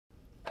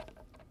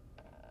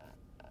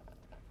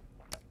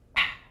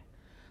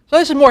So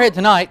this is Morehead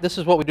Tonight. This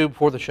is what we do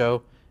before the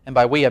show. And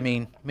by we, I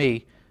mean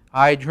me.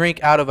 I drink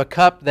out of a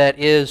cup that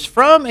is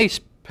from a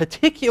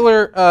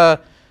particular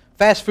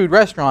fast food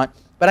restaurant,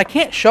 but I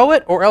can't show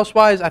it, or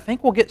elsewise I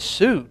think we'll get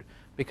sued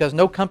because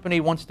no company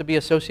wants to be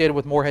associated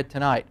with Morehead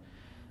Tonight.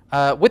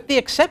 With the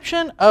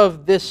exception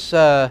of this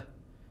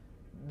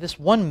this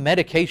one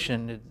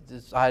medication.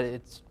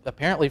 It's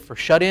apparently for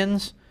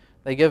shut-ins.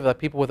 They give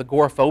people with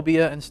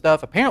agoraphobia and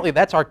stuff. Apparently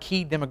that's our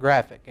key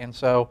demographic, and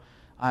so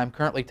I'm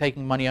currently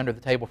taking money under the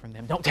table from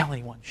them. Don't tell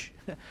anyone.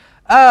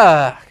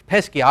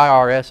 Pesky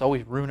IRS,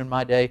 always ruining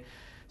my day.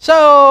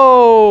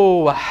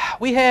 So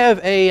we have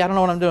I don't know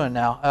what I'm doing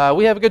now.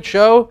 We have a good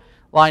show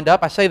lined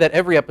up. I say that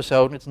every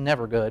episode, and it's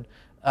never good.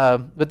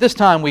 But this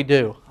time we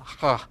do.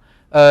 We're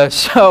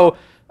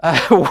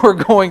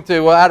going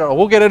to, I don't know,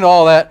 we'll get into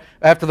all that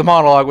after the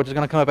monologue, which is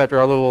going to come up after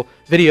our little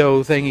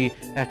video thingy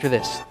after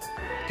this.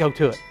 Go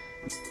to it.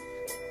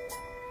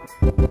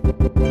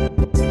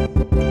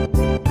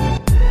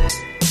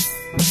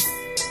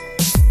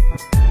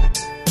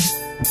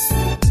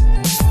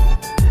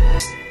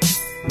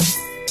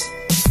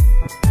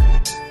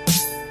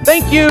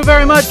 Thank you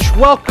very much.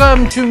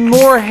 Welcome to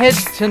Morehead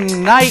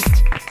Tonight.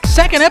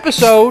 Second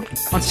episode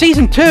on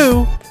Season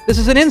 2. This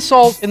is an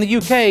insult in the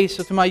UK,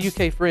 so to my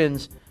UK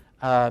friends,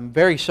 I'm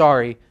very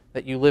sorry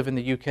that you live in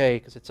the UK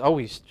because it's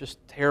always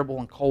just terrible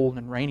and cold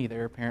and rainy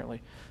there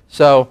apparently.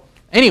 So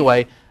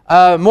anyway,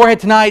 Morehead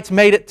Tonight's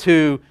made it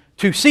to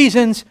 2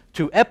 seasons,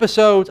 2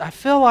 episodes. I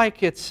feel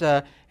like it's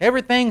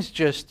everything's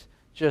just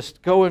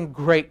going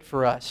great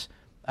for us.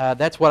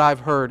 That's what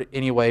I've heard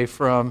anyway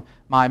from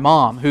my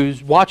mom, who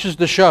watches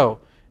the show,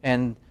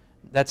 and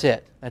that's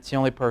it. That's the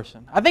only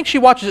person. I think she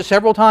watches it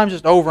several times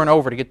just over and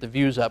over to get the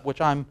views up, which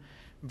I'm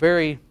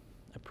very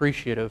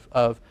appreciative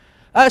of.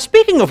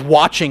 Speaking of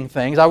watching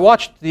things, I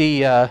watched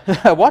the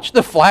I watched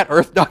the Flat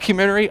Earth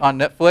documentary on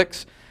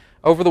Netflix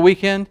over the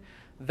weekend.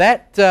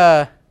 That's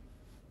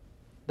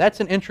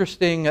an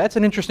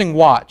interesting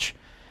watch.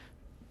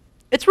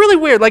 It's really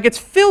weird. Like, it's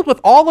filled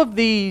with all of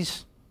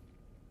these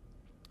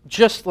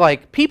just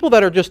like people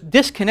that are just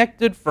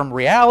disconnected from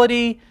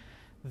reality.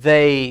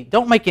 They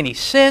don't make any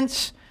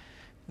sense.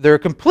 They're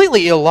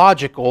completely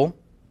illogical.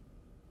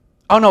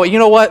 Oh no, you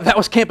know what? That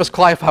was Campus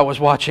Clive I was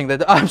watching.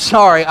 I'm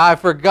sorry, I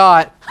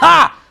forgot.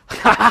 Ha! Ha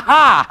ha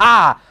ha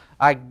ha!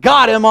 I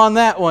got him on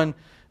that one.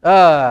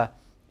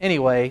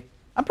 Anyway,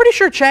 I'm pretty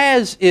sure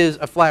Chaz is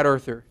a flat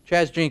earther.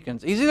 Chaz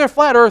Jenkins. He's either a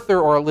flat earther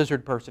or a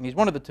lizard person. He's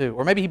one of the two.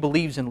 Or maybe he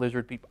believes in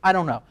lizard people. I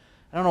don't know.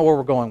 I don't know where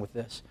we're going with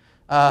this.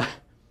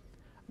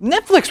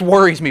 Netflix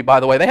worries me, by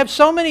the way. They have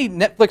so many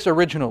Netflix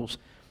originals.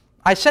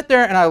 I sit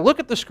there and I look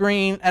at the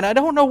screen and I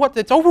don't know what,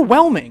 it's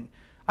overwhelming.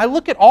 I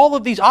look at all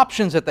of these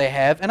options that they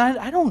have and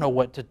I don't know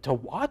what to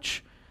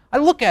watch. I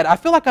look at it, I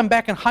feel like I'm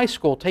back in high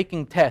school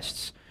taking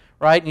tests,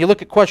 right? And you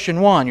look at question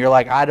 1, you're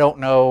like, I don't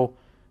know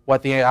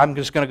what I'm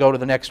just going to go to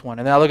the next one.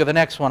 And then I look at the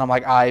next one, I'm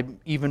like, I'm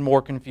even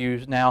more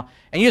confused now.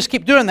 And you just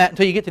keep doing that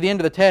until you get to the end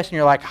of the test and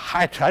you're like,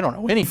 I don't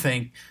know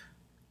anything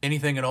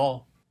at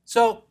all.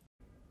 So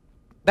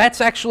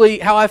that's actually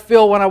how I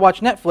feel when I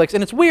watch Netflix.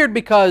 And it's weird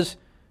because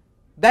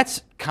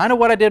that's kind of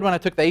what I did when I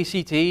took the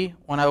ACT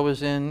when I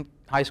was in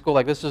high school.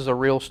 Like, this is a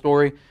real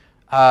story.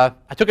 I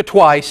took it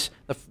twice.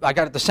 I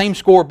got the same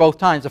score both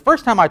times. The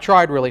first time I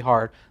tried really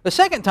hard. The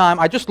second time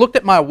I just looked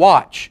at my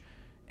watch,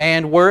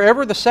 and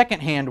wherever the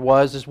second hand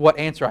was is what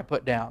answer I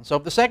put down. So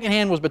if the second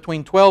hand was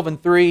between 12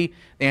 and 3,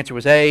 the answer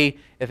was A.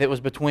 If it was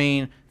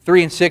between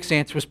 3 and 6, the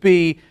answer was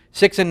B.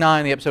 6 and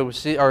 9, the episode was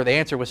C, or the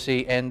answer was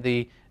C, and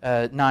the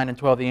 9 and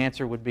 12, the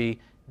answer would be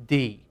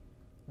D.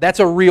 That's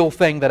a real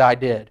thing that I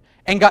did,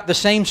 and got the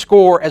same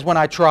score as when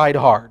I tried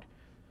hard.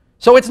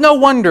 So it's no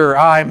wonder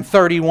I'm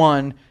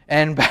 31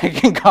 and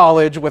back in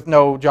college with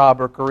no job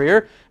or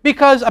career,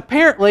 because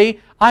apparently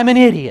I'm an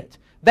idiot.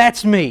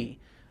 That's me.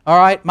 All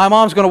right, my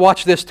mom's going to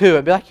watch this too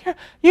and be like,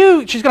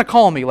 she's going to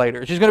call me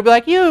later. She's going to be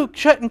like, you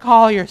shouldn't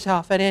call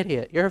yourself an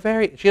idiot.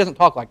 She doesn't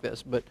talk like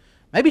this, but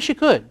maybe she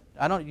could.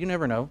 You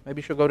never know.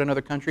 Maybe she'll go to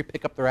another country,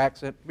 pick up their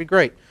accent. It'd be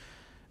great.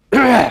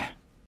 My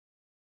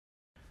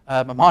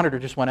monitor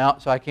just went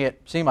out, so I can't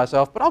see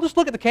myself, but I'll just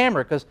look at the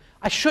camera because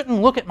I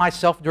shouldn't look at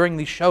myself during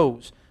these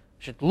shows.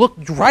 I should look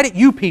right at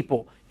you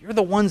people. You're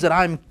the ones that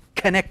I'm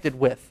connected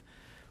with.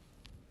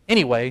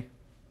 Anyway,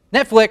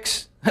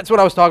 Netflix, that's what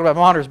I was talking about.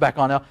 My monitor's back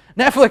on now.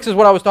 Netflix is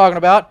what I was talking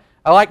about.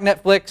 I like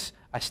Netflix.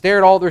 I stare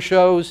at all their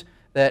shows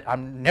that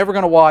I'm never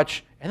going to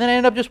watch, and then I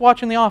end up just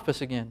watching The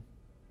Office again.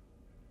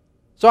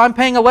 So I'm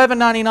paying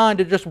 $11.99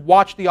 to just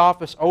watch The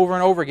Office over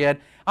and over again.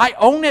 I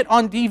own it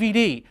on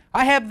DVD.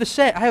 I have the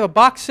set. I have a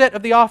box set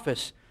of The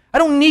Office. I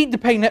don't need to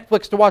pay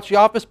Netflix to watch The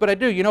Office, but I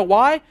do. You know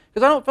why?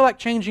 Because I don't feel like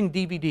changing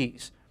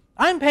DVDs.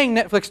 I'm paying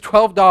Netflix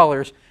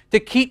 $12 to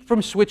keep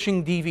from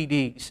switching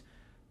DVDs.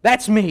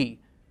 That's me.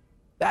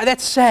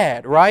 That's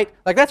sad, right?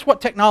 Like, that's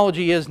what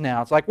technology is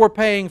now. It's like we're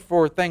paying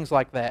for things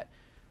like that.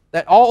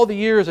 That all the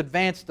years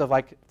advanced of,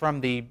 like,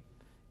 from the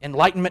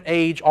Enlightenment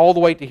age all the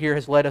way to here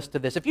has led us to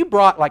this. If you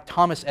brought like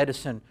Thomas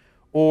Edison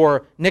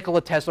or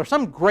Nikola Tesla or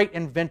some great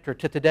inventor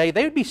to today,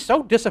 they would be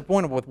so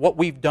disappointed with what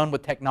we've done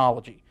with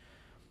technology.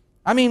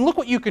 I mean, look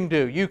what you can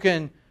do. You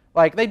can,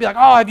 like, they'd be like,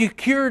 oh, have you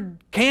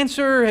cured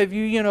cancer? Have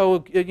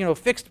you,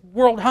 fixed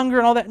world hunger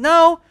and all that?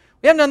 No,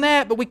 we haven't done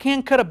that, but we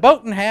can cut a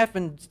boat in half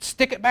and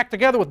stick it back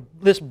together with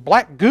this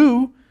black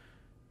goo.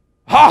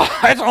 Oh,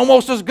 that's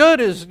almost as good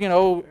as,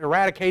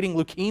 eradicating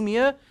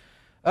leukemia.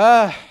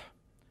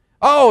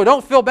 Oh,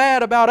 don't feel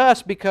bad about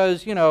us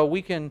because,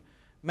 we can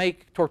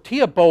make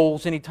tortilla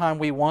bowls anytime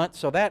we want,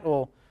 so that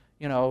will,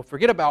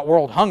 forget about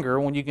world hunger.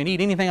 When you can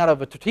eat anything out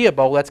of a tortilla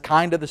bowl, that's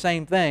kind of the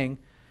same thing.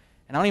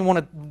 And I don't even want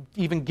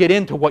to even get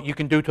into what you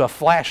can do to a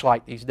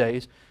flashlight these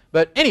days.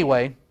 But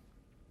anyway,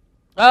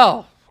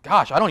 oh,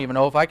 gosh, I don't even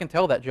know if I can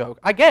tell that joke.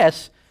 I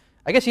guess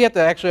you have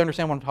to actually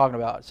understand what I'm talking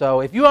about. So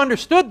if you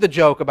understood the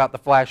joke about the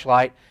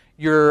flashlight,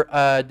 you're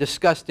a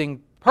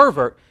disgusting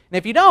pervert. And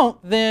if you don't,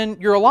 then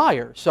you're a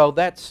liar. So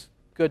that's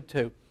good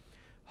too.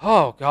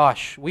 Oh,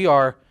 gosh,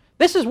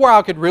 this is where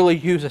I could really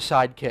use a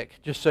sidekick,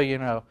 just so you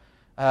know.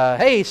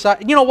 Hey,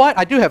 you know what?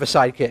 I do have a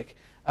sidekick.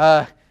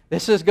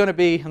 This is going to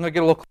be, I'm going to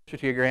get a little closer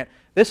to you, Grant.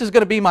 This is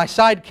going to be my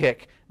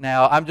sidekick.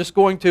 Now, I'm just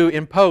going to,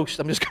 in post,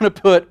 I'm just going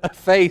to put a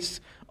face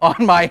on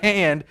my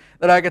hand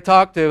that I could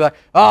talk to. Like,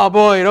 oh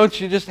boy,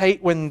 don't you just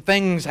hate when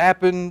things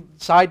happen,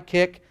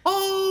 sidekick?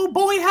 Oh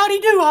boy, howdy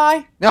do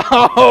I.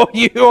 No,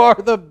 you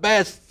are the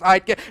best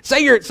sidekick.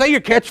 Say your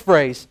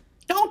catchphrase.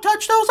 Don't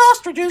touch those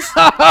ostriches.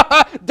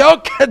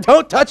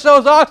 Don't touch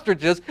those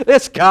ostriches.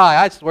 This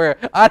guy, I swear,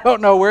 I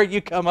don't know where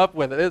you come up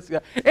with it. This guy.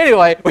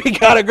 Anyway, we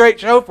got a great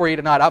show for you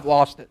tonight. I've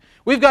lost it.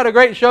 We've got a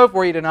great show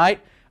for you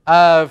tonight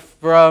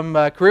from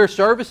Career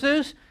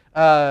Services.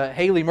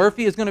 Haley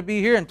Murphy is going to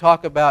be here and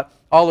talk about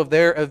all of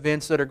their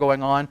events that are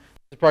going on.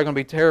 It's probably going to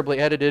be terribly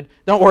edited.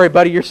 Don't worry,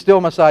 buddy. You're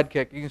still my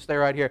sidekick. You can stay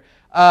right here.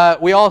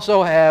 We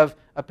also have,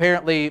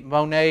 apparently,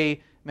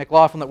 Monet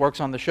McLaughlin that works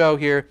on the show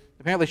here.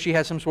 Apparently she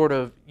has some sort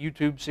of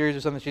YouTube series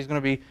or something she's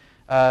going to be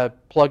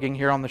plugging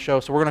here on the show.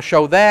 So we're going to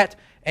show that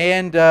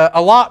and a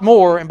lot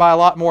more. And by a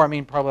lot more, I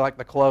mean probably like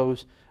the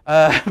clothes.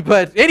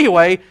 But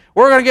anyway,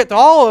 we're going to get to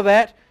all of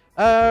that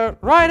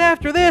right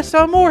after this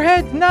on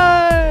Morehead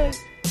Tonight.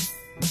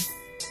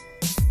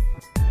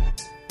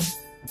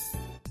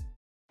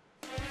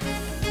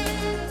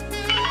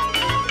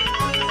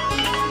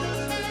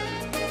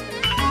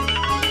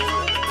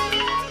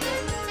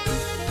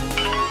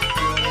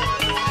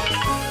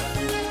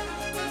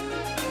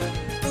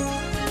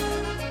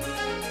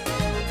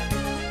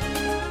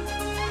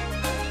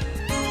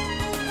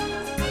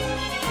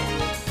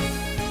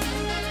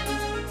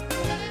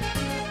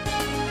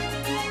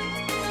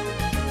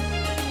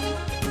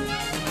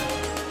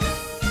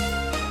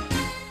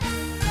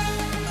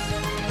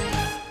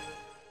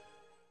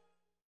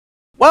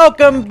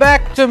 Welcome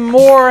back to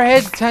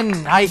Morehead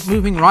Tonight.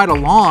 Moving right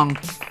along.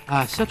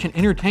 Such an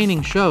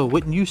entertaining show.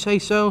 Wouldn't you say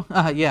so?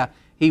 Yeah,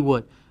 he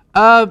would.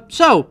 We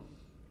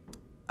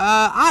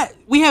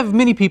have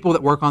many people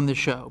that work on this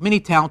show, many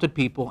talented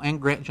people, and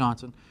Grant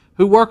Johnson,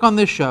 who work on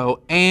this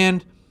show.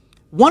 And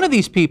one of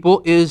these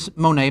people is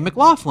Monet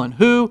McLaughlin,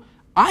 who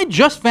I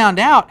just found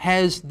out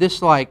has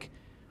this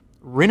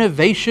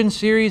renovation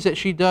series that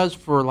she does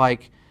for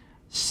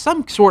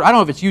some sort, I don't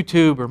know if it's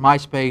YouTube or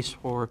MySpace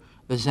or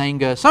the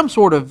Zanga, some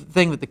sort of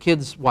thing that the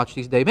kids watch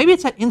these days. Maybe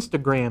it's at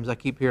Instagrams I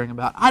keep hearing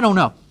about. I don't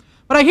know.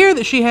 But I hear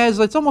that she has,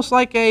 it's almost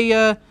like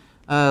a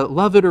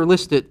Love It or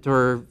List It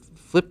or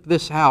Flip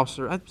This House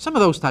or some of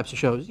those types of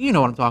shows. You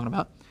know what I'm talking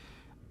about.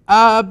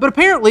 But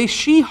apparently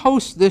she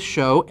hosts this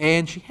show,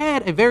 and she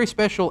had a very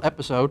special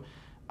episode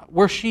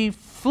where she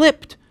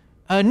flipped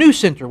a news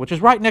center, which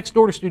is right next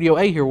door to Studio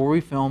A here where we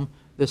film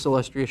this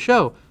illustrious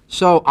show.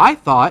 So I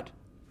thought,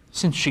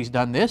 since she's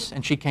done this,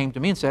 and she came to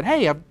me and said,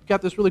 hey, I've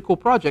got this really cool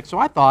project. So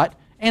I thought,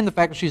 and the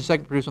fact that she's the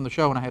second producer on the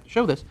show and I have to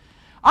show this,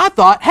 I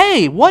thought,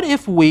 hey, what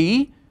if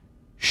we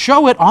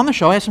show it on the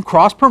show, have some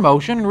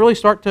cross-promotion, and really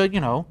start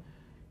to,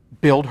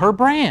 build her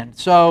brand.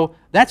 So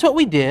that's what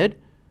we did.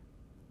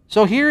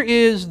 So here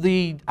is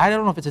I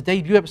don't know if it's a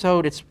debut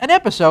episode, it's an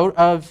episode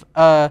of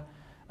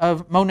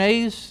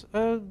Monet's,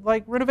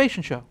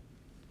 renovation show.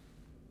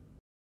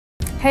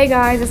 Hey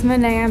guys, it's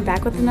Monet. I'm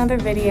back with another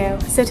video.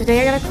 So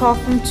today I got a call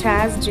from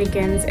Chaz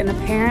Jenkins, and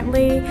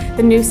apparently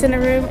the news center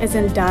room is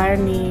in dire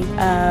need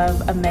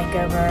of a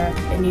makeover.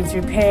 It needs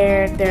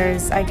repaired.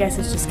 I guess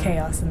it's just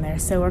chaos in there.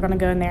 So we're gonna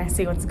go in there and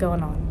see what's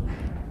going on.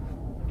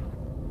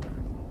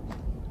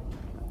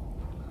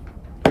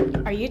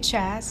 Are you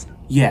Chaz?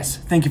 Yes,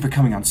 thank you for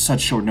coming on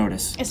such short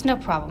notice. It's no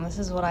problem. This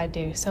is what I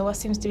do. So what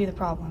seems to be the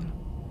problem?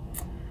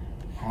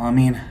 Well,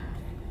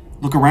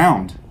 look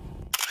around.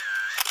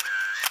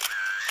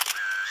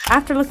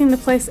 After looking the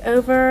place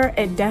over,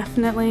 it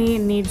definitely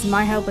needs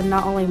my help, and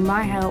not only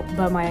my help,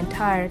 but my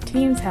entire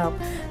team's help.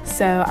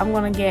 So I'm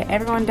going to get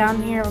everyone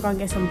down here, we're going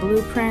to get some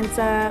blueprints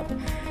up,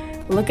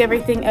 look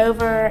everything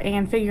over,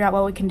 and figure out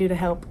what we can do to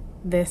help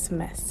this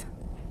mess.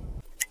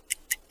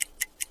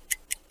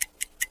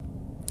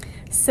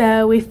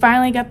 So we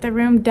finally got the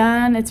room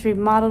done, it's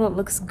remodeled, it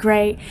looks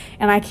great,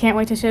 and I can't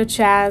wait to show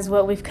Chaz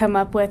what we've come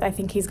up with. I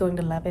think he's going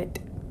to love it.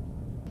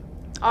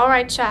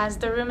 Alright Chaz,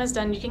 the room is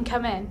done, you can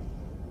come in.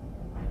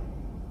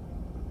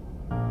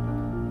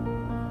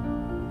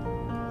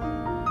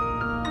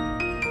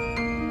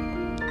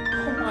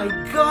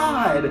 my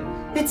god!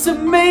 It's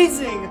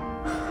amazing!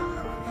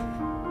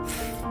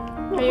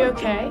 Are you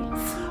okay?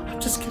 I'm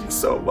just getting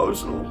so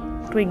emotional.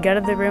 We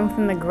gutted the room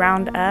from the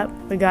ground up.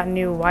 We got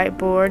new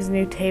whiteboards,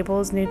 new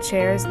tables, new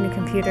chairs, new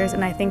computers,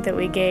 and I think that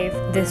we gave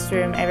this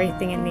room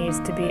everything it needs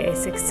to be a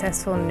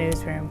successful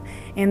newsroom.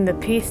 And the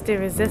piece de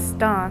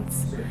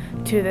resistance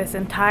to this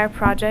entire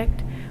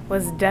project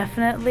was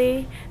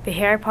definitely the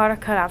Harry Potter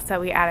cutouts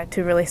that we added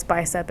to really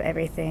spice up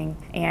everything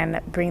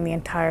and bring the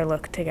entire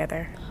look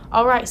together.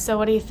 All right, so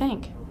what do you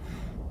think?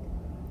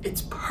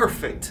 It's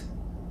perfect.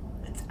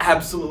 It's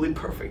absolutely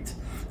perfect.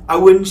 I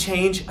wouldn't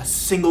change a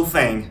single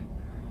thing.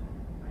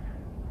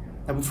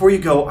 Now, before you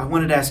go, I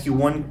wanted to ask you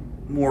one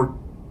more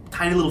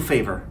tiny little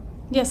favor.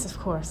 Yes, of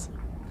course.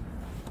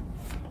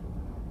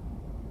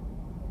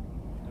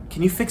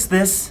 Can you fix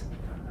this?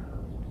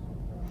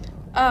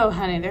 Oh,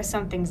 honey, there's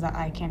some things that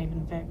I can't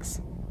even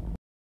fix.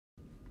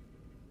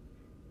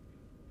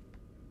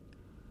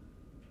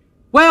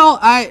 Well,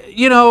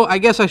 I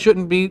guess I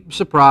shouldn't be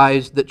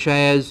surprised that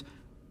Chaz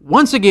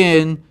once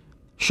again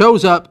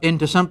shows up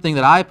into something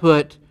that I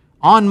put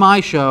on my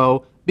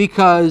show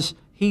because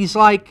he's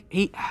like,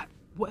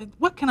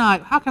 how can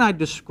I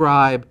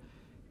describe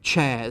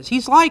Chaz?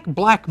 He's like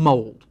black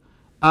mold.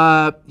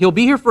 He'll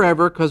be here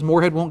forever because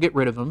Morehead won't get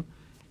rid of him,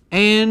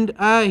 and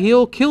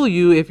he'll kill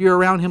you if you're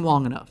around him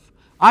long enough.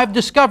 I've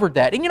discovered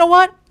that, and you know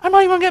what? I'm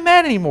not even gonna get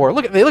mad anymore.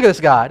 Look at me. Look at this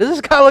guy. Does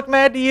this guy look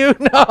mad to you?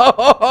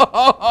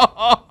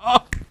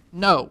 No.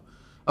 No.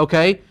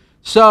 Okay.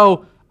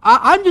 So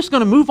I'm just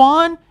gonna move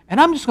on, and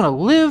I'm just gonna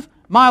live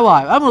my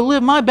life. I'm gonna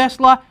live my best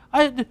life.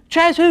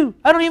 Chaz who?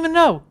 I don't even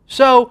know.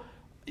 So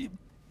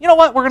you know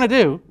what we're gonna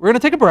do? We're gonna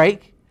take a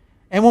break,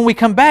 and when we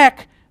come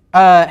back,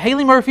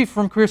 Haley Murphy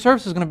from Career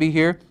Services is gonna be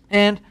here,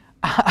 and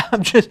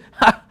I'm just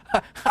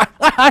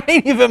I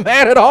ain't even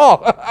mad at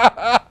all.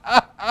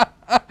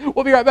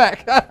 We'll be right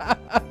back.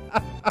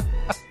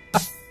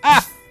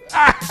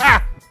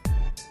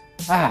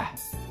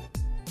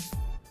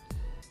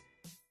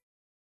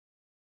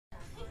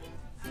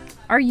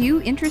 Are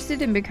you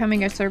interested in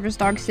becoming a service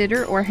dog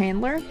sitter or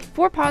handler?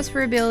 4 Paws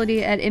for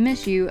Ability at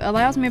MSU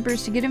allows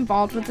members to get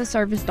involved with the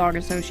Service Dog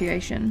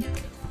Association.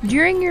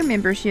 During your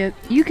membership,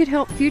 you could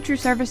help future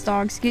service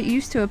dogs get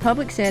used to a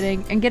public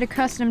setting and get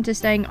accustomed to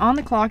staying on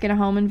the clock in a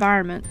home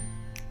environment.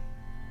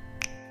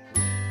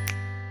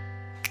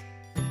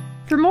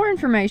 For more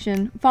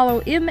information,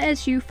 follow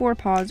MSU 4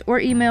 Paws or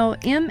email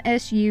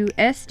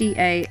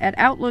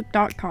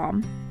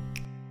msusda@outlook.com.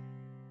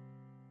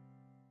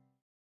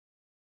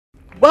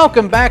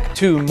 Welcome back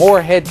to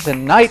Morehead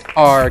Tonight.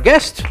 Our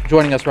guest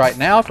joining us right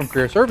now from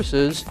Career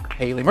Services,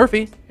 Haley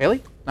Murphy.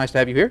 Haley, nice to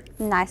have you here.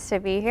 Nice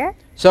to be here.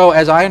 So,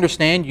 as I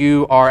understand,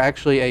 you are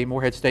actually a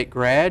Morehead State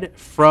grad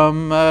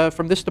from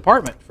this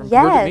department, from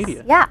Convergent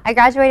Media. Yeah, I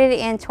graduated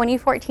in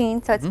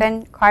 2014, so it's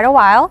been quite a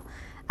while.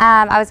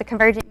 I was a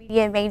Convergent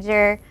Media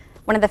major,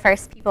 one of the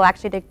first people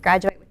actually to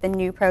graduate with the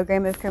new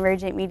program of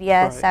Convergent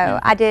Media. Right, so yeah.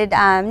 I did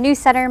news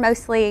center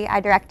mostly. I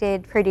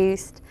directed,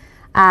 produced,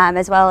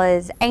 as well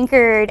as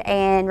anchored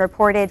and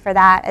reported for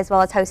that, as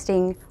well as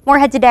hosting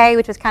Morehead Today,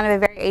 which was kind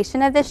of a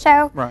variation of this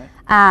show. Right.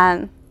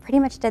 Pretty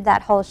much did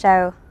that whole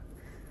show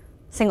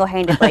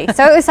single-handedly,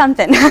 so it was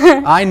something.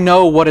 I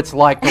know what it's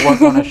like to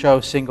work on a show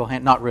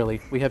single-handed. Not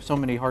really. We have so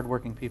many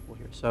hardworking people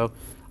here. So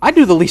I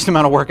do the least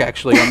amount of work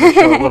actually on the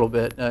show a little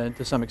bit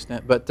to some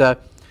extent. But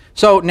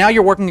so now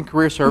you're working in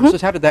Career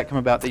Services. How did that come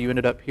about that you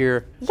ended up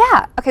here?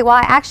 Yeah. Okay. Well,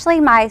 I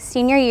actually my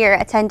senior year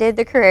attended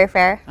the career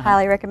fair.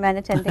 Highly recommend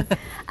attending.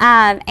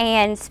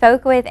 And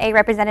spoke with a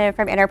representative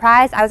from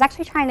Enterprise. I was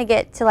actually trying to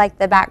get to like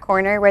the back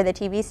corner where the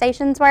TV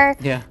stations were.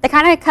 Yeah. They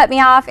kind of cut me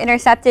off,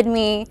 intercepted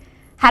me,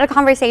 had a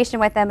conversation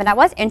with them, and I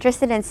was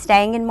interested in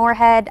staying in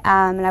Morehead.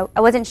 And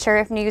I wasn't sure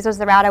if news was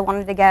the route I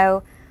wanted to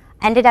go.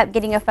 Ended up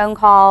getting a phone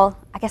call,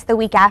 I guess the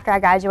week after I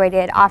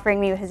graduated,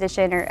 offering me a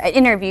position or an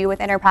interview with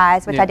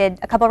Enterprise, which I did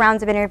a couple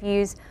rounds of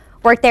interviews,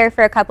 worked there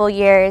for a couple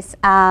years,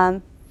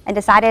 and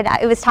decided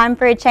it was time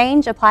for a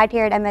change, applied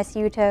here at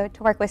MSU to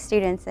work with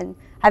students, and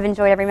I've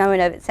enjoyed every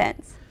moment of it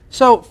since.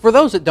 So for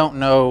those that don't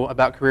know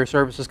about Career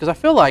Services, because I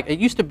feel like it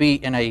used to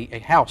be in a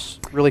house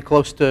really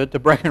close to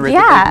Breckenridge.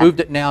 Yeah. They moved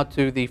it now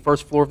to the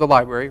first floor of the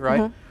library,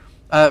 right?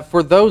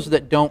 For those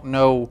that don't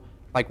know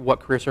like what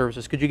Career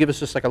Services, could you give us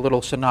just like a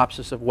little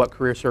synopsis of what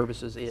Career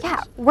Services is?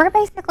 Yeah, we're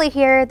basically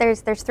here,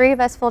 there's 3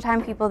 of us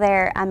full-time people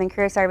there in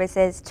Career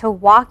Services to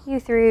walk you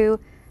through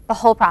the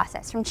whole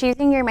process, from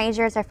choosing your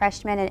major as a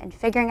freshman and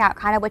figuring out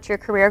kind of what your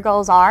career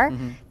goals are,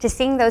 to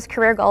seeing those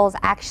career goals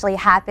actually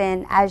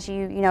happen as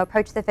you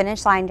approach the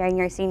finish line during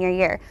your senior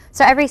year.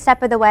 So every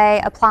step of the way,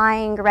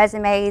 applying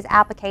resumes,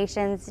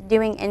 applications,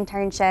 doing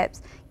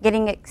internships,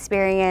 getting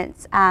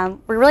experience.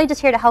 We're really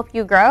just here to help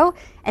you grow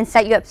and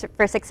set you up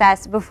for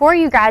success before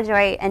you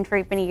graduate and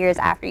for many years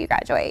after you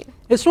graduate.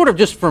 It's sort of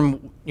just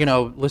from,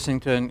 listening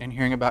to and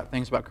hearing about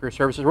things about Career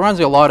Services, it reminds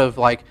me a lot of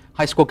like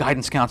high school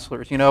guidance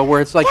counselors,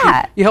 where it's like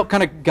you help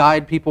kind of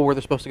guide people where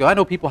they're supposed to go. I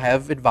know people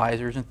have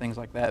advisors and things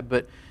like that,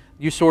 but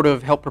you sort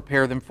of help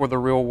prepare them for the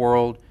real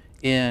world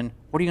in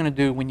what are you going to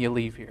do when you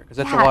leave here? Because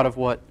that's a Yeah. lot of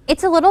what.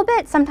 It's a little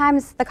bit,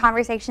 sometimes the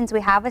conversations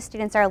we have with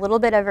students are a little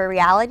bit of a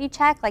reality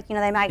check. Like, you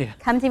know, they might Yeah.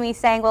 come to me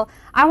saying, well,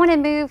 I want to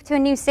move to a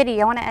new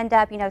city. I want to end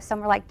up, you know,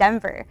 somewhere like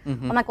Denver.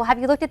 I'm like, well, have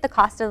you looked at the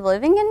cost of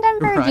living in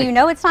Denver? Do you Right.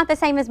 know it's not the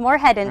same as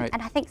Morehead? And, Right.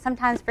 and I think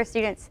sometimes for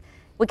students,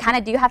 we kind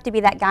of do have to be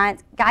that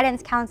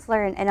guidance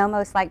counselor and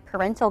almost like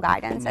parental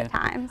guidance at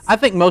times. I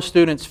think most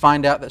students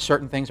find out that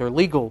certain things are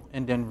legal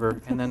in Denver,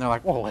 and then they're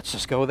like, well, let's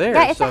just go there.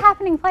 Yeah, it's So- a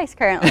happening place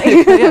currently.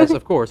 Yes,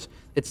 of course.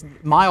 It's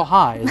mile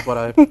high is what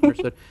I've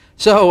understood.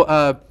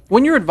 So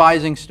when you're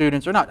advising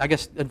students, or not, I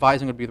guess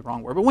advising would be the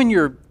wrong word, but when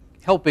you're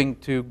helping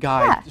to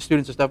guide Yeah.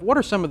 students and stuff, what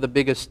are some of the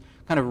biggest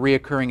kind of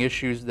reoccurring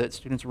issues that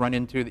students run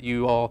into that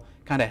you all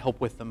kind of help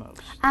with the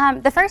most?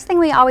 The first thing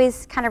we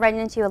always kind of run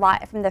into a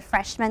lot from the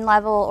freshman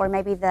level or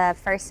maybe the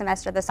first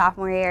semester of the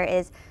sophomore year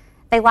is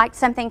they liked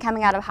something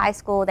coming out of high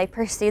school, they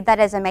pursued that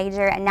as a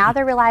major, and now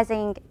they're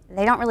realizing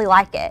they don't really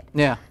like it.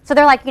 Yeah. So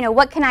they're like, you know,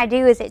 what can I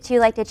do? Is it too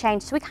late to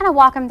change? So we kind of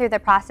walk them through the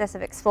process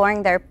of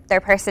exploring their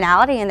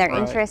personality and their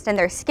Right. interest and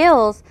their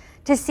skills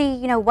to see,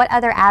 you know, what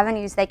other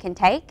avenues they can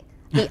take.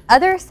 The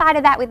other side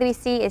of that we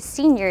see is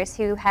seniors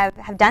who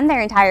have done their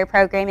entire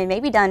program and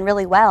maybe done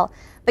really well,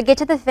 but get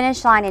to the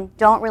finish line and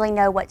don't really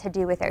know what to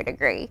do with their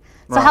degree.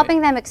 So Right.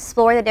 helping them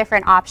explore the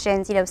different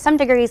options, you know, some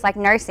degrees like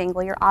nursing,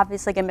 well, you're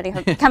obviously going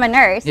to become a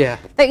nurse. Yeah.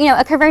 But, you know,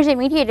 a convergent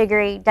media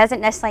degree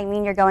doesn't necessarily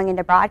mean you're going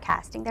into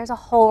broadcasting. There's a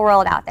whole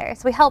world out there.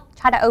 So we help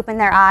try to open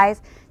their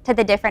eyes to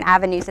the different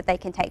avenues that they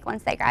can take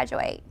once they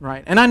graduate.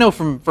 Right. And I know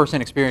from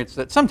firsthand experience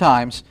that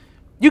sometimes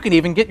you can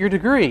even get your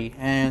degree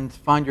and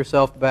find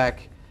yourself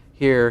back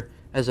here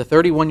as a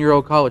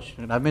 31-year-old college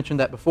student. I've mentioned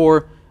that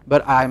before,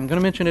 but I'm going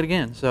to mention it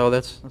again. So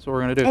that's what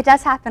we're going to do. It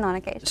does happen on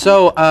occasion.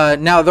 So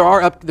now there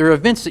are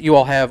events that you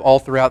all have all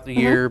throughout the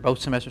year, both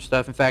semester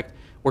stuff. In fact,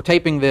 we're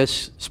taping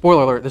this.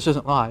 Spoiler alert: this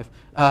isn't live.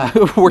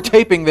 We're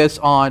taping this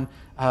on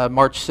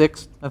March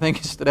 6th, I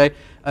think is today.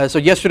 So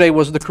yesterday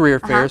was the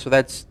career fair, so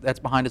that's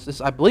behind us.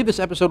 I believe this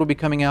episode will be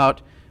coming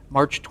out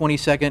March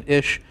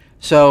 22nd-ish.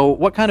 So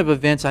what kind of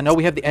events? I know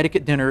we have the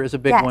etiquette dinner is a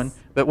big Yes. one,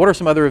 but what are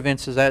some other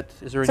events? Is there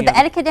So any the other?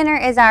 etiquette dinner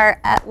is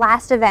our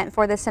last event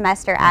for the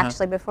semester,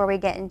 actually, before we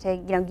get into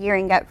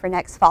gearing up for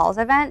next fall's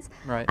events.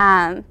 Right.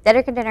 The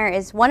etiquette dinner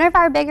is one of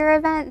our bigger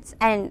events,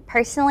 and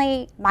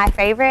personally, my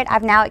favorite.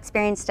 I've now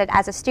experienced it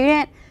as a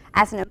student,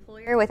 as an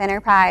employer with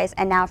Enterprise,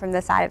 and now from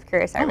the side of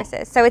career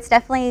services. So it's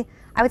definitely,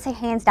 I would say,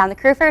 hands down. The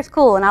career fair is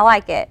cool, and I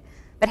like it,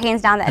 but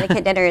hands down, the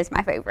etiquette dinner is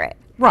my favorite.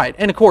 Right,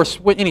 and of course,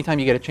 anytime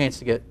you get a chance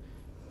to get,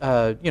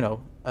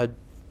 a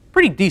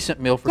pretty decent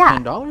meal for Yeah.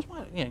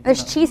 $10,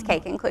 There's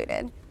cheesecake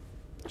included.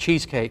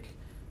 cheesecake.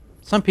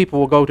 Some people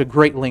will go to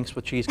great lengths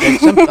with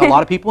cheesecake. A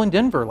lot of people in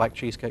Denver like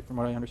cheesecake, from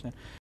what I understand.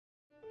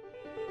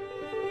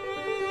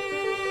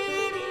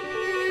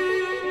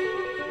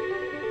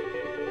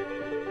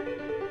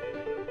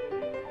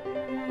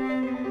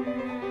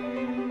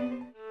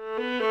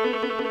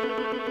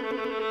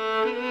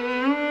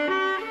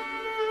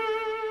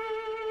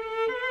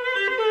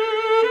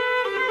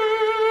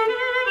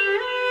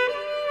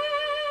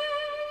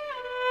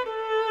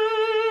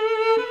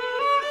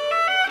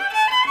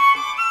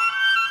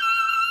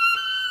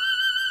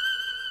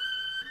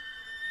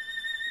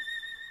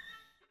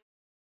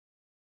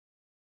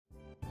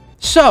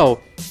 So,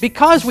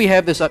 because we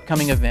have this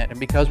upcoming event and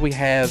because we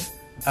have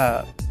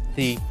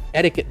the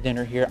etiquette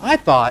dinner here, I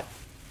thought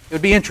it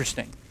would be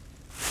interesting.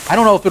 I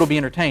don't know if it'll be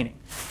entertaining,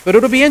 but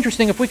it'll be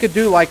interesting if we could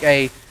do like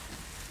a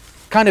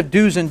kind of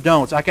do's and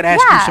don'ts. I could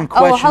ask you some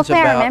questions well, hopefully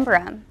about. I remember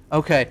them.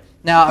 Okay.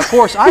 Now, of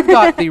course, I've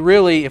got the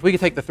really, if we could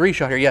take the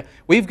 3-shot here, yeah,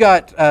 we've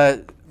got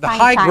the Fine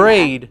high china.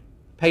 grade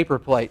paper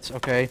plates,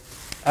 okay?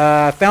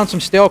 Found some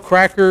stale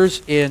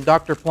crackers in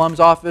Dr. Plum's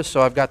office,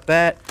 so I've got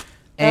that.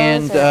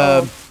 And Those are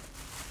old.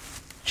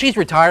 she's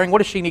retiring. What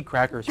does she need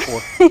crackers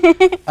for?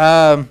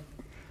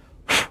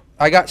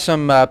 I got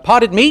some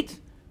potted meat.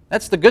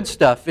 That's the good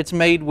stuff. It's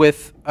made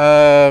with,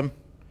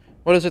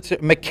 what is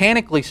it?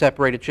 Mechanically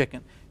separated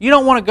chicken. You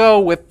don't want to go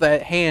with the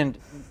hand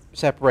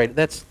separated.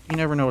 You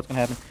never know what's going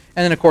to happen.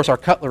 And then, of course, our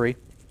cutlery,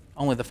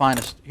 only the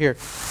finest here.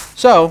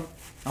 So,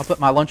 I'll put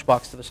my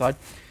lunchbox to the side.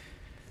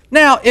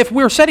 Now, if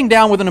we're sitting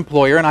down with an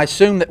employer, and I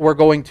assume that we're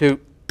going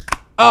to,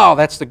 oh,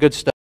 that's the good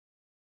stuff.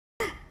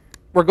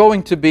 We're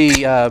going to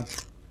be, I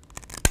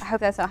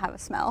hope those don't have a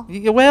smell.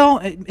 well,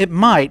 it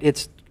might.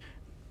 It's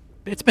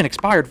been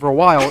expired for a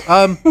while.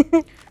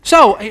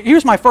 So,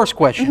 here's my first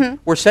question.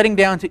 We're sitting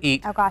down to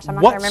eat. Oh gosh, I'm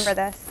not going to remember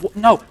this.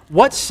 No,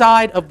 what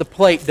side of the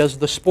plate does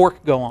the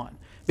spork go on?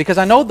 Because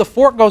I know the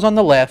fork goes on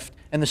the left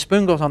and the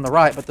spoon goes on the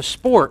right, but the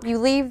spork, You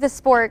leave the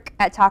spork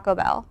at Taco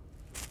Bell.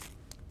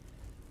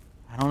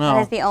 I don't know.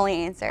 That is the only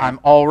answer. I'm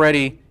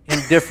already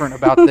indifferent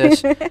about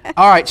this.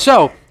 All right,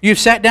 so you've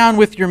sat down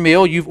with your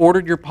meal. You've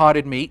ordered your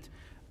potted meat.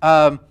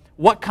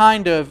 What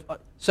kind of,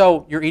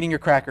 so you're eating your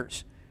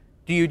crackers.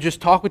 Do you just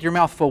talk with your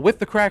mouth full with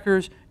the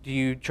crackers? Do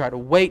you try to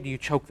wait? Do you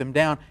choke them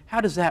down?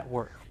 How does that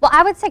work? Well,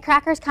 I would say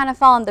crackers kind of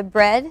fall in the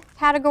bread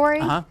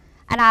category.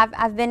 And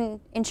I've been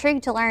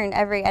intrigued to learn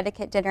every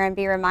etiquette dinner and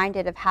be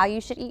reminded of how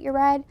you should eat your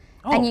bread.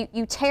 Oh. And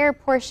you tear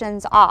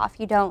portions off.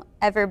 You don't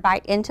ever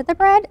bite into the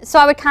bread. So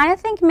I would kind of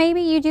think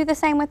maybe you do the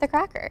same with the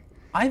cracker.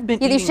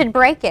 You should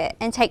break it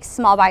and take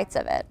small bites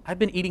of it. I've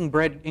been eating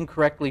bread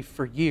incorrectly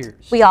for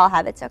years. We all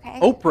have, it's okay.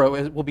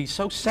 Oprah will be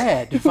so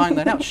sad to find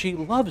that out. She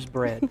loves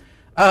bread.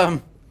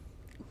 I'm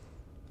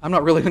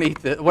not really going to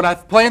eat this. When I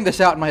planned this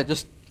out in my head,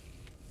 just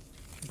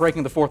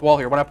breaking the fourth wall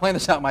here, when I planned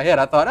this out in my head,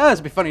 I thought, oh,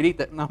 it'd be funny to eat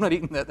that. No, I'm not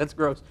eating that. That's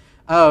gross.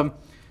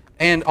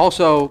 And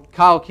also,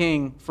 Kyle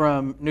King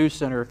from News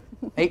Center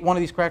ate one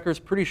of these crackers.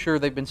 Pretty sure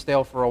they've been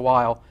stale for a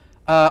while.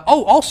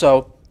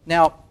 Also,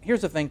 now,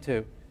 here's the thing,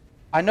 too.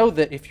 I know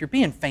that if you're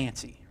being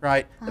fancy,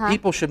 right, that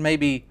people should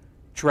maybe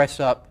dress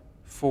up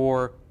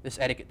for this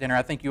etiquette dinner.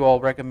 I think you all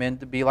recommend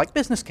to be like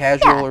business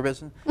casual or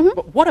business.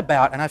 But what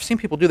about, and I've seen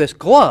people do this,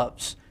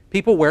 gloves.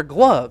 People wear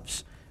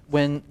gloves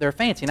when they're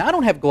fancy. Now, I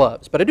don't have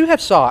gloves, but I do have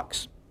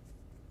socks.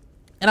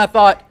 And I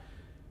thought,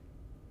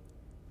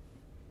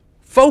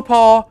 faux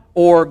pas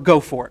or go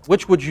for it?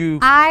 Which would you?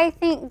 I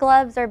think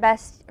gloves are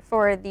best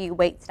for the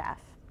wait staff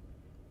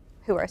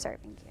who are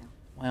serving you.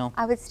 Well,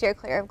 I would steer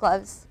clear of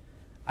gloves.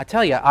 I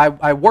tell you,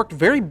 I worked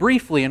very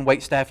briefly in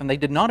wait staff, and they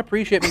did not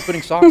appreciate me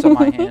putting socks on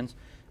my hands.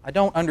 I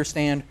don't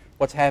understand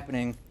what's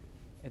happening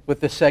with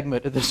this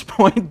segment at this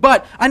point.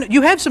 But I know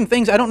you have some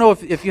things. I don't know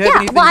if you have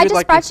anything well, I you'd just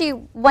like brought to...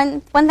 you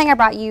one thing I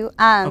brought you,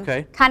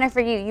 Okay. kind of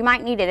for you. You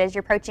might need it as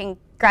you're approaching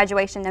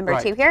graduation number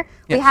Right. 2 here.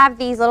 Yes. We have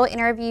these little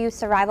interview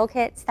survival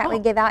kits that we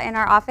give out in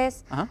our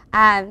office.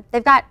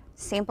 They've got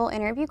sample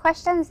interview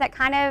questions that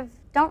kind of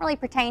don't really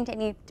pertain to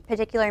any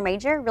particular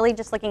major, really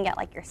just looking at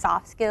like your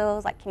soft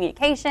skills, like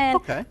communication,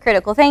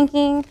 critical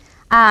thinking.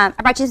 I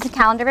brought you some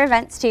calendar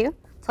events too,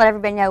 to let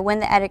everybody know when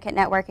the Etiquette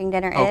Networking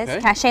Dinner is.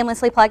 Can I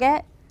shamelessly plug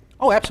it?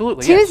 Oh,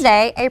 absolutely.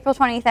 Tuesday, April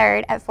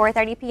 23rd at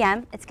 4:30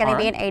 p.m. It's going to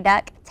be an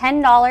ADUC.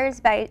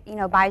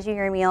 $10 buys you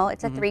your meal.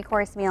 It's a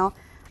 3-course meal.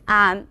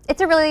 It's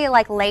a really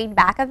like laid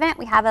back event.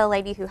 We have a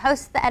lady who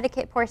hosts the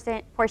etiquette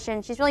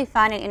portion. She's really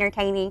fun and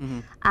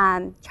entertaining.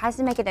 Tries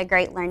to make it a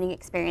great learning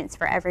experience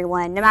for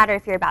everyone, no matter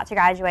if you're about to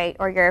graduate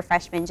or you're a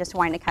freshman just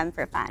wanting to come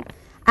for fun.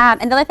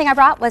 And the other thing I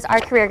brought was our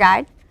career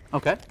guide.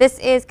 Okay. This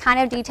is kind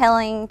of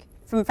detailing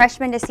from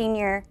freshman to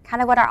senior,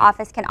 kind of what our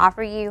office can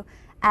offer you,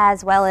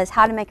 as well as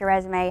how to make a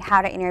resume,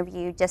 how to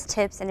interview, just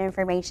tips and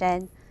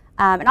information.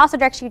 And also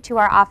directs you to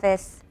our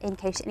office in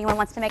case anyone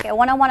wants to make a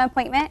one-on-one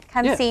appointment.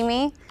 Come see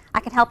me. I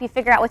can help you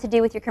figure out what to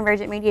do with your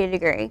convergent media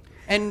degree.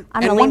 And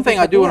one thing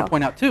I do want to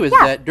point out too is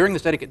that during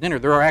this etiquette dinner,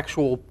 there are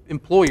actual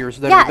employers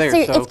that are there.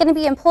 So it's going to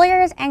be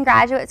employers and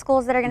graduate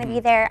schools that are going to be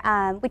there.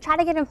 We try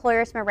to get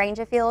employers from a range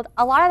of field.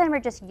 A lot of them are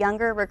just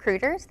younger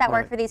recruiters that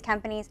work for these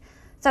companies.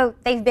 So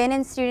they've been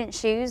in student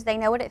shoes. They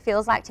know what it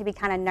feels like to be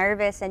kind of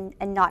nervous and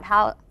not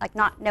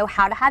know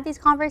how to have these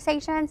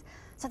conversations.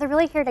 So they're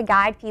really here to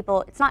guide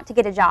people. It's not to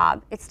get a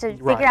job. It's to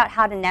figure out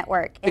how to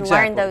network and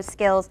learn those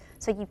skills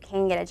so you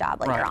can get a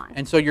job later on.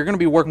 And so you're going to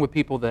be working with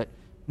people that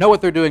know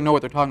what they're doing, know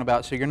what they're talking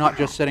about. So you're not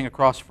just sitting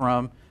across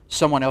from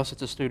someone else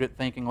that's a student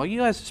thinking, well, you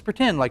guys just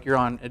pretend like you're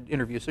on an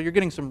interview. So you're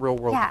getting some real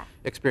world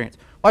experience.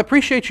 Well, I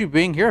appreciate you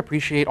being here. I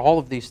appreciate all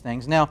of these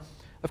things. Now,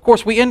 of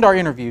course, we end our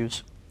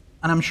interviews,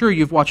 and I'm sure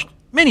you've watched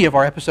many of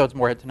our episodes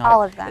Morehead tonight.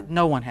 All of them.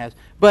 No one has.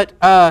 But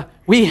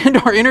we end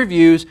our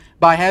interviews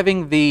by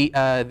having the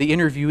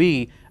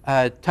interviewee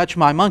touch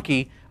my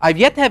monkey. I've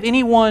yet to have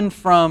anyone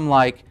from,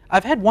 like,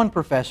 I've had one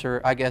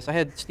professor, I guess. I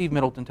had Steve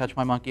Middleton touch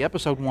my monkey,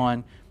 episode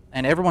 1,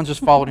 and everyone's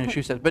just followed in his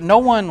shoe steps. But no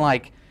one,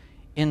 like,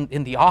 in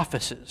the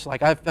offices.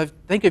 Like, I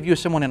think of you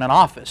as someone in an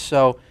office.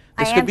 So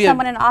this I could am be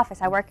someone in an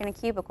office. I work in a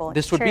cubicle.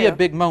 This would be a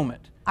big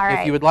moment. All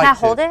right. If you would like Can I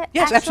hold it?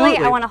 Yes, Actually,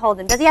 absolutely. I want to hold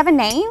him. Does he have a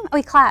name? Oh,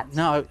 he clapped.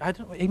 No, I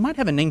don't, he might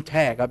have a name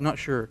tag. I'm not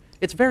sure.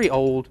 It's very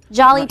old.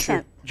 Jolly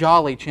Chimp.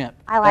 Jolly Chimp.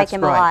 I like That's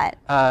him right.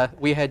 a lot.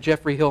 We had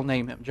Jeffrey Hill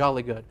name him.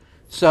 Jolly Good.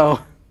 So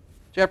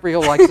Jeffrey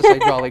Hill likes to say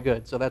Jolly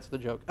Good, so that's the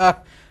joke.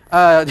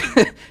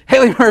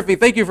 Haley Murphy,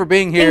 thank you for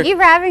being here. Thank you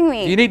for having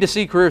me. If you need to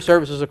see career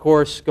services, of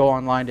course, go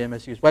online to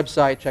MSU's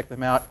website, check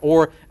them out,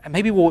 or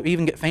maybe we'll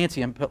even get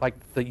fancy and put like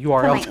the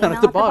URL down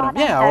at the bottom.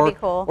 Yeah, that'd be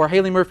cool. Or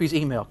Haley Murphy's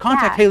email.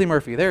 Contact Haley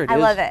Murphy. There it is. I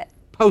love it.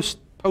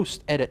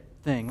 Post edit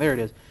thing. There it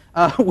is.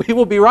 We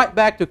will be right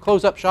back to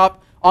close up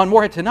shop on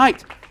Morehead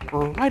tonight,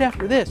 right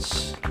after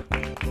this.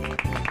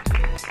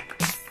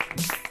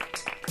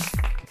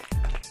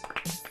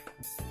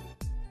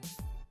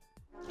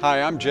 Hi,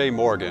 I'm Jay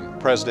Morgan,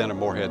 president of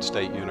Morehead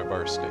State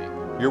University.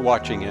 You're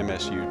watching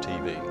MSU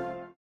TV.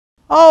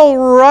 All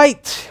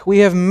right, we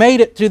have made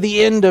it to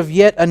the end of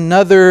yet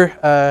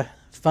another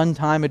fun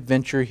time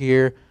adventure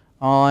here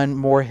on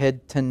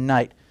Morehead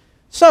tonight.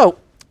 So,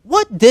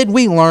 what did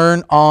we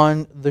learn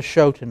on the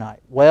show tonight?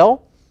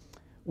 Well,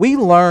 we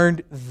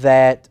learned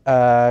that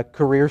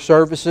career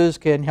services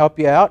can help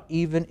you out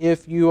even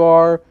if you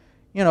are,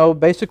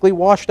 basically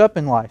washed up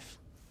in life,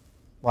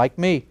 like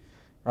me.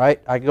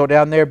 Right? I go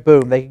down there,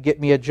 boom, they can get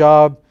me a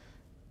job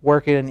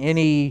working in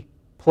any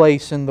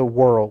place in the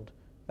world.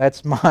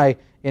 That's my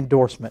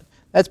endorsement.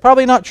 That's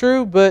probably not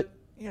true, but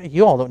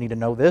you all don't need to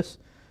know this.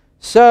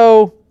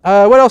 So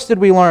What else did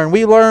we learn?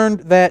 We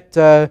learned that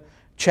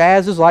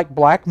Chaz is like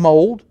black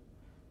mold,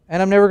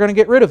 and I'm never going to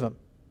get rid of him.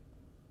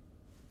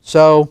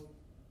 So,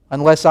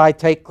 unless I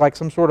take like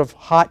some sort of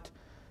hot,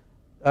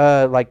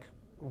 like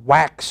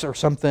wax or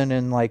something,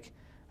 and like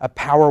a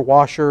power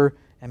washer,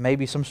 and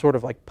maybe some sort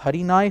of like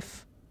putty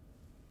knife,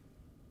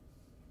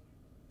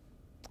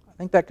 I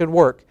think that could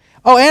work.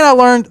 Oh, and I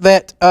learned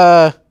that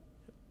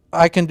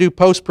I can do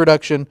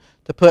post-production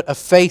to put a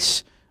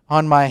face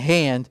on my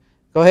hand.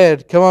 Go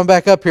ahead, come on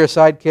back up here,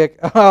 Sidekick.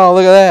 Oh,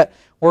 look at that.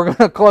 We're going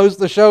to close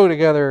the show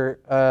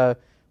together.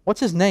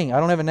 What's his name? I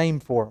don't have a name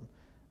for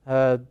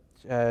him.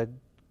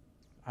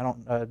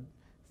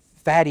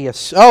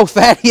 Thaddeus. Oh,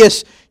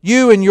 Thaddeus,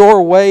 you and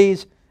your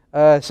ways.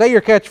 Say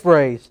your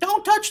catchphrase.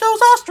 Don't touch those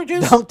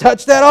ostriches. Don't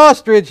touch that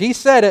ostrich. He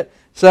said it.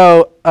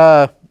 So,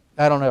 I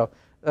don't know.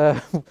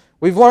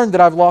 We've learned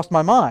that I've lost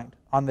my mind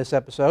on this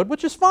episode,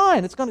 which is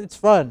fine. It's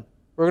fun.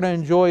 We're going to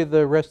enjoy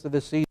the rest of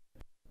the season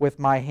with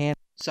my hand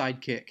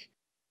sidekick.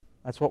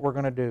 That's what we're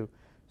going to do.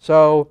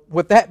 So,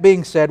 with that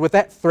being said, with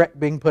that threat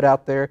being put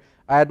out there,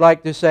 I'd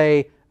like to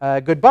say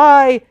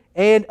goodbye,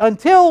 and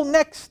until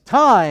next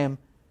time,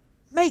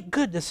 make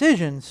good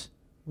decisions.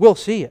 We'll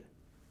see you.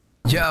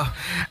 Yo,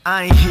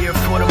 I ain't here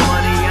for the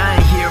money, I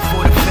ain't here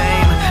for the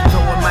fame.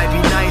 Though it might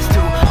be nice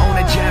to own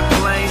a jet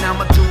plane,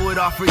 I'ma do it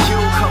all for you.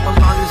 Come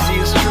along and see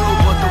it's true,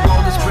 but the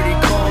world is pretty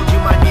cold. You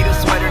might need a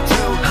sweater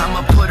too.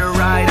 I'ma put a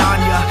ride on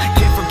ya.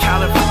 Kid from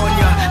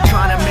California,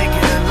 trying to make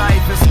it in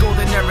life. In school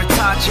they never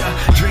taught ya.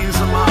 Dreams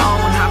of my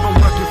own, I've been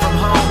working from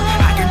home.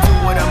 I can do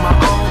it on my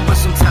own, but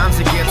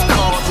sometimes it gets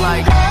cold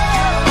like.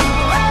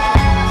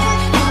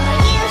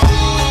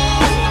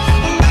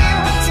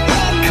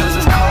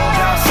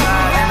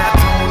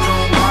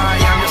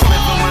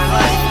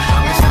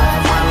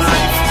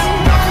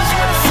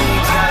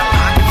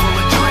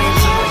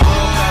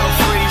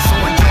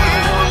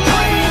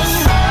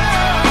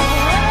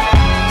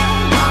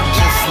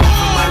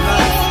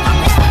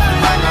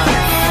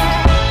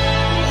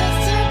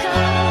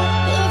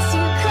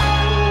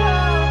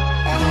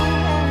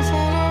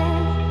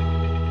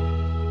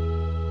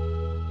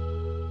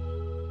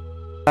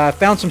 I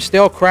found some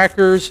stale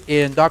crackers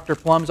in Dr.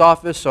 Plum's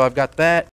office, so I've got that.